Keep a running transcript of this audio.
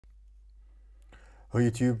Hi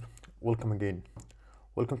YouTube, welcome again.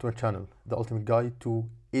 Welcome to my channel, the ultimate guide to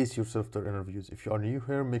ace your software interviews. If you are new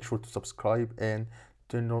here, make sure to subscribe and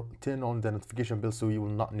turn on the notification bell so you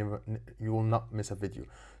will not miss a video.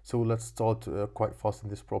 So let's start quite fast in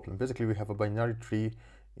this problem. Basically, we have a binary tree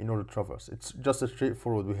in order to traverse. It's just a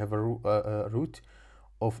straightforward. We have a root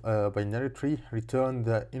of a binary tree, return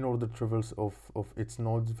the in order traversal of its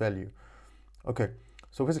node's value. Okay,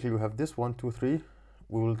 so basically we have this 1, 2, 3.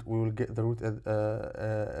 We will get the root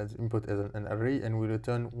as input as an array, and we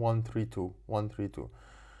return 1, 3, 2, 1, 3, 2.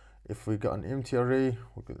 If we got an empty array,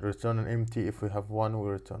 we could return an empty. If we have 1, we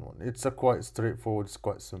return 1. It's a quite straightforward, it's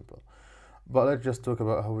quite simple. But let's just talk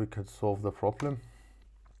about how we can solve the problem.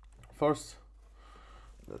 First,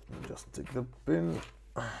 let me just take the pen.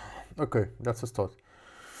 Okay, that's a start.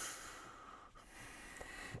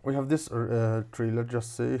 We have this tree, let's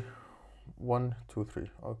just say 1, 2,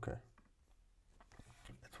 3. Okay,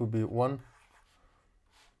 it will be 1,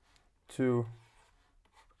 2,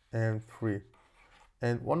 and 3.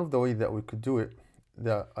 And one of the way that we could do it,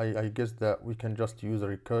 that I guess that we can just use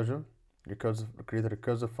a create a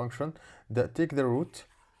recursive function that take the root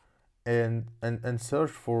and search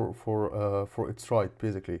for its right,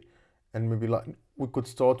 basically. And maybe like we could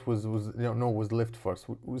start with with left first.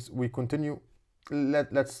 We continue.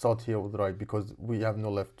 Let's start here with right because we have no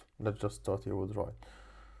left. Let's just start here with right.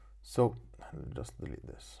 So just delete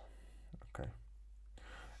this. Okay.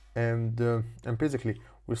 And basically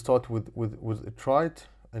we start with it right,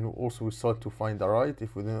 and also we start to find the right.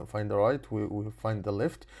 If we didn't find the right, we find the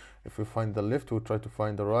left. If we find the left, we'll try to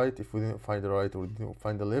find the right. If we didn't find the right, we didn't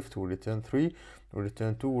find the left, we return 3, we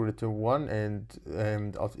return 2, we return 1, and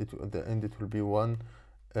at the end it will be 1,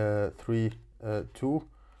 3, 2,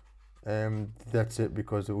 and that's it,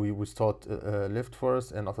 because we start left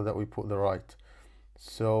first, and after that we put the right.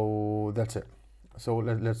 So that's it. So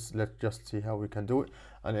let's just see how we can do it.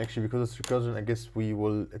 And actually, because it's recursion, I guess we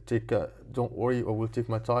will take don't worry, I will take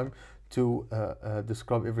my time to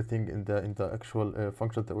describe everything in the actual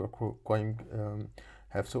function that we're going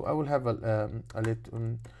have. So I will have a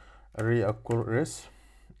array I call res,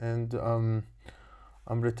 and I'm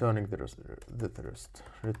returning the rest.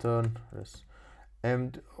 Return res.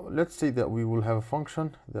 And let's say that we will have a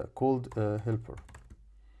function that called helper.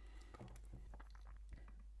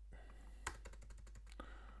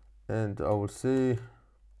 And I will say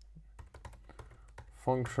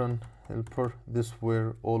function helper. This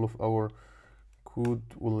where all of our code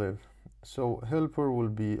will live. So helper will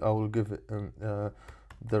be, I will give it the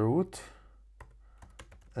root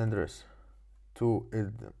and res to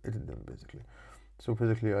edit them basically. So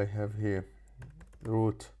basically I have here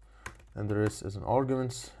root and the res as an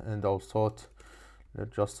arguments, and I'll start.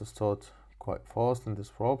 Let's just start quite fast in this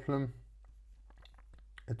problem.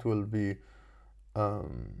 It will be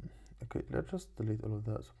okay, let's just delete all of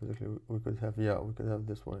that. So basically we could have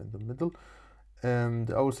this one in the middle,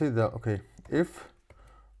 and I will say that okay, if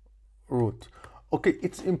root, okay,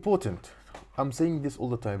 it's important, I'm saying this all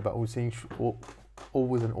the time, but we're saying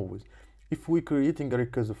always and always, if we're creating a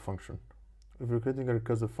recursive function,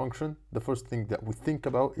 the first thing that we think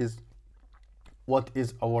about is what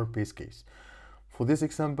is our base case. For this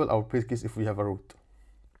example, our base case, if we have a root,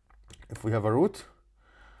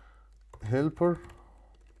 helper,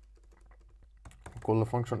 call the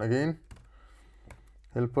function again,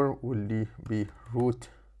 helper will be root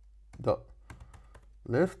dot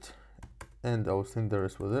left, and I'll send the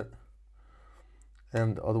rest with it,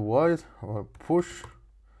 and otherwise I'll push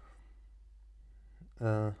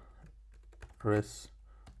res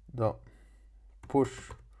dot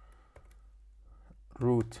push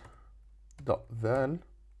root dot val.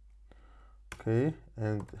 Okay,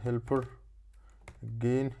 and helper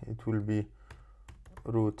again, it will be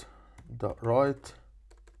root dot right,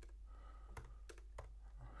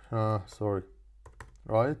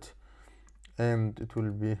 right, and it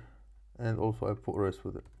will be, and also I put res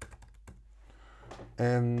with it,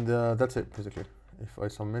 and that's it basically. If I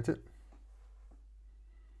submit it,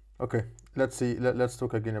 okay, let's see, let's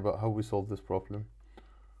talk again about how we solve this problem.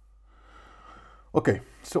 Okay,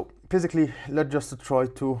 so basically let's just try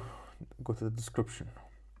to go to the description.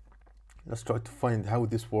 Let's try to find how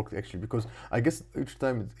this worked actually, because I guess each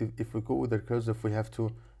time if we go with the recursive, we have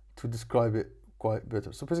to describe it quite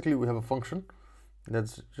better. So basically we have a function.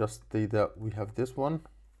 Let's just say that we have this one,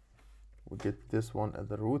 we get this one at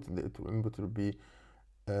the root, and the input will be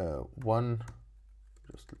 1.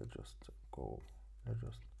 Let's just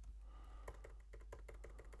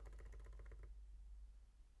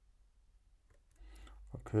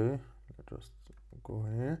okay, let's just go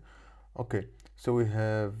here. Okay, so we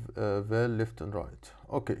have val left and right.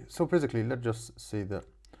 Okay, so basically let's just say that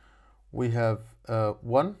we have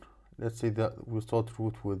 1. Let's say that we start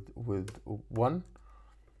root with 1,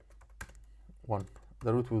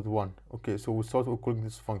 the root with 1. Okay, so we start with calling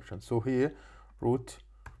this function. So here root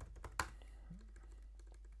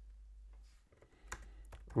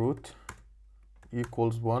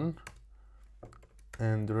equals 1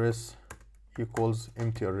 and the rest equals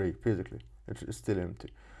empty array. Basically it is still empty.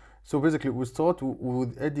 So basically we start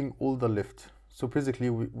with adding all the left. So basically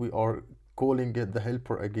we are calling it the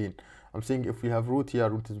helper again. I'm saying if we have root, yeah,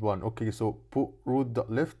 root is 1. Okay, so put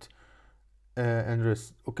root.left and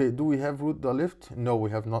rest. Okay, do we have root.left? No, we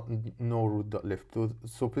have not, no root.left.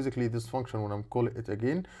 So basically this function, when I'm calling it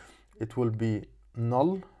again, it will be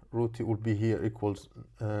null. Root will be here equals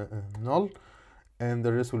null, and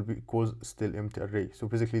the rest will be equals still empty array. So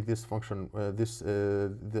basically this function,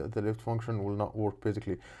 the left function will not work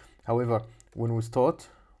basically. However, when we start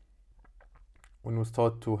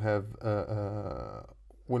to have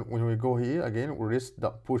when we go here again,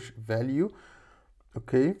 rest.push value.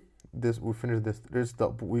 Okay, this we finish this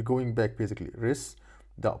we're going back basically.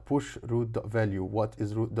 Rest.push root.value. What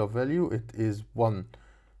is root.value? It is 1.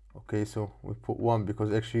 Okay, so we put 1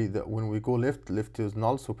 because actually when we go left is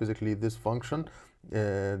null. So basically this function,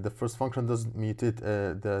 the first function doesn't meet it,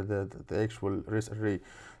 the actual rest array.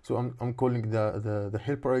 So I'm calling the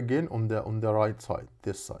helper again on the right side,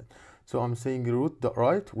 this side. So I'm saying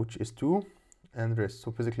root.right, which is 2, and rest.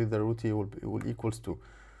 So basically the root here will equals 2,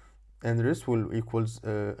 and rest will equals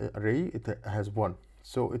array. It has 1.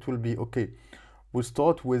 So it will be okay. We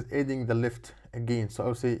start with adding the left again. So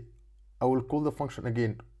I'll say I will call the function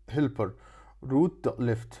again, helper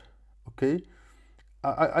root.left. Okay,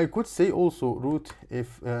 I could say also root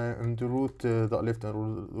if the root.left and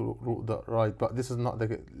root.right, but this is not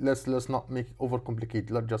the, let's not make it over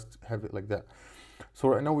complicated. Let's just have it like that. So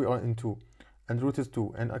right now we are in 2 and root is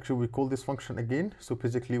 2, and actually we call this function again. So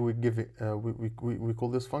basically we give it we call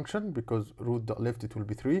this function because root.left it will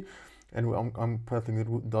be 3, and I'm passing the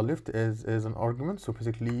root.left as an argument. So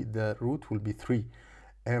basically the root will be 3,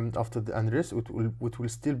 and after the rest it will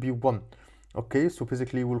still be 1. Okay, so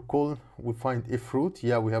basically we'll find if root,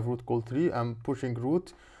 yeah, we have root called 3. I'm pushing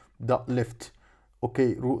root.left.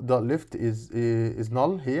 Okay, root.left is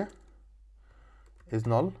null here, is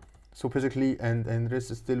null. So basically and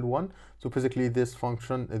rest is still 1. So basically this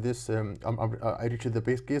function, I reached the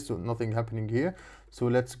base case, so nothing happening here. So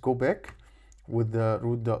let's go back with the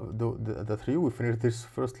root the 3. We finished this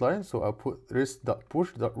first line, so I put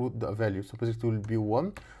rest.push.root.value. So basically it will be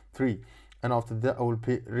 1 3, and after that I will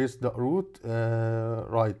pay rest.root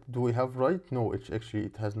right. Do we have right? No, it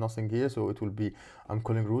has nothing here, so it will be, I'm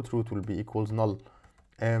calling root will be equals null,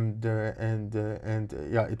 and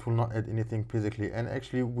yeah, it will not add anything basically. And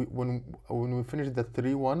actually when we finish the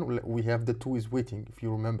 3 we have the 2 is waiting, if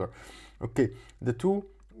you remember. Okay, the 2,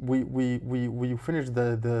 we finish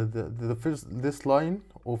the first this line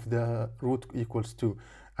of the root equals 2,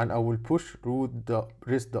 and I will push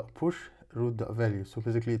rest.push root.value. So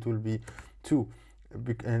basically it will be 2,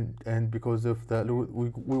 and because of the root,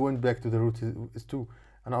 we went back to the root is 2,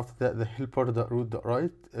 and after that the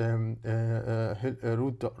helper.root.right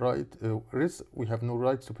root.right rest, we have no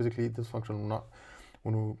right. So basically this function will not,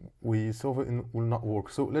 when we solve it, will not work.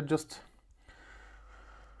 So let's just,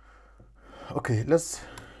 okay, let's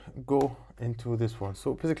go into this one.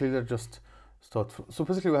 So basically let's just start. So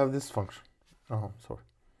basically we have this function. Sorry.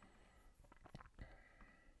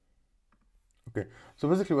 Okay, so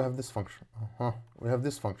basically we have this function. We have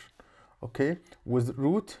this function, okay, with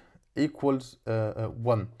root equals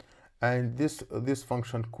 1, and this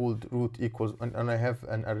function called root equals, and I have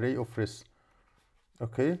an array of rest.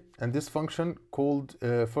 Okay, and this function called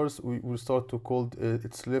first we will start to call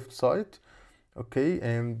its left side. Okay,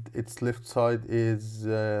 and its left side is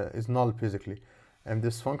null basically, and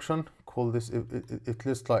this function call this it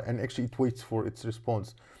lists like, and actually it waits for its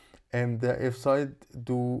response, and the if side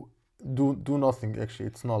do nothing. Actually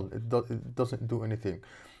it's null, it doesn't do anything.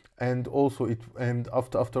 And also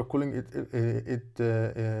after calling it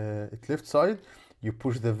left side, you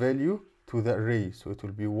push the value to the array, so it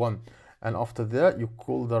will be 1, and after that you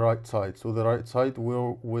call the right side. So the right side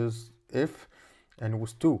was if and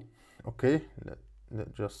was 2. Okay, let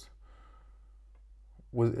just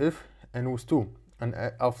with if and with 2, and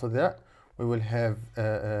after that we will have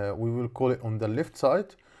we will call it on the left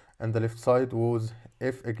side, and the left side was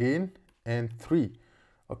if again and 3.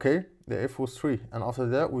 Okay, the if was 3, and after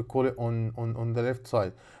that we call it on the left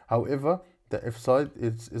side. However, the if side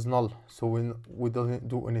is null, so we doesn't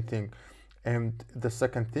do anything. And the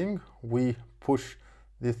second thing, we push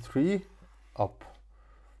the 3 up,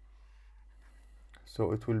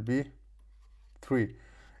 so it will be 3,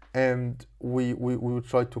 and we will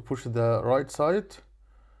try to push the right side,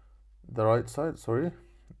 sorry,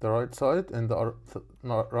 the right side, and the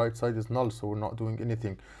right side is null, so we're not doing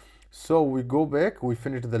anything. So we go back, we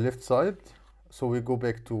finish the left side, so we go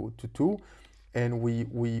back to 2, and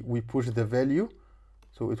we push the value,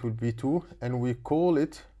 so it will be 2, and we call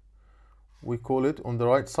it on the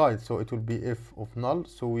right side, so it will be if of null,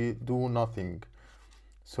 so we do nothing.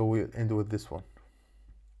 So we'll end with this one.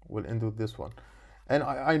 And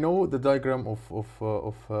I know the diagram of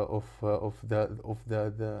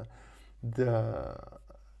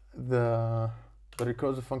the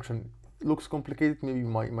recursive function looks complicated. Maybe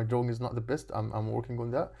my drawing is not the best. I'm working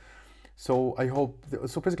on that. So I hope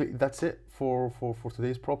so basically that's it for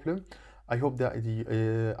today's problem. I hope that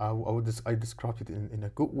I described it in a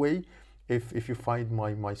good way. If you find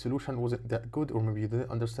my solution wasn't that good, or maybe you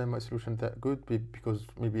didn't understand my solution that good because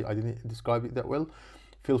maybe I didn't describe it that well,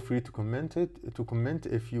 feel free to comment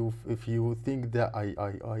if you think that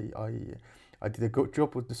I did a good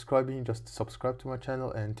job with describing. Just subscribe to my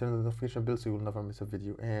channel and turn on the notification bell so you will never miss a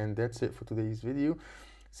video. And that's it for today's video.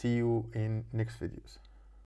 See you in next videos.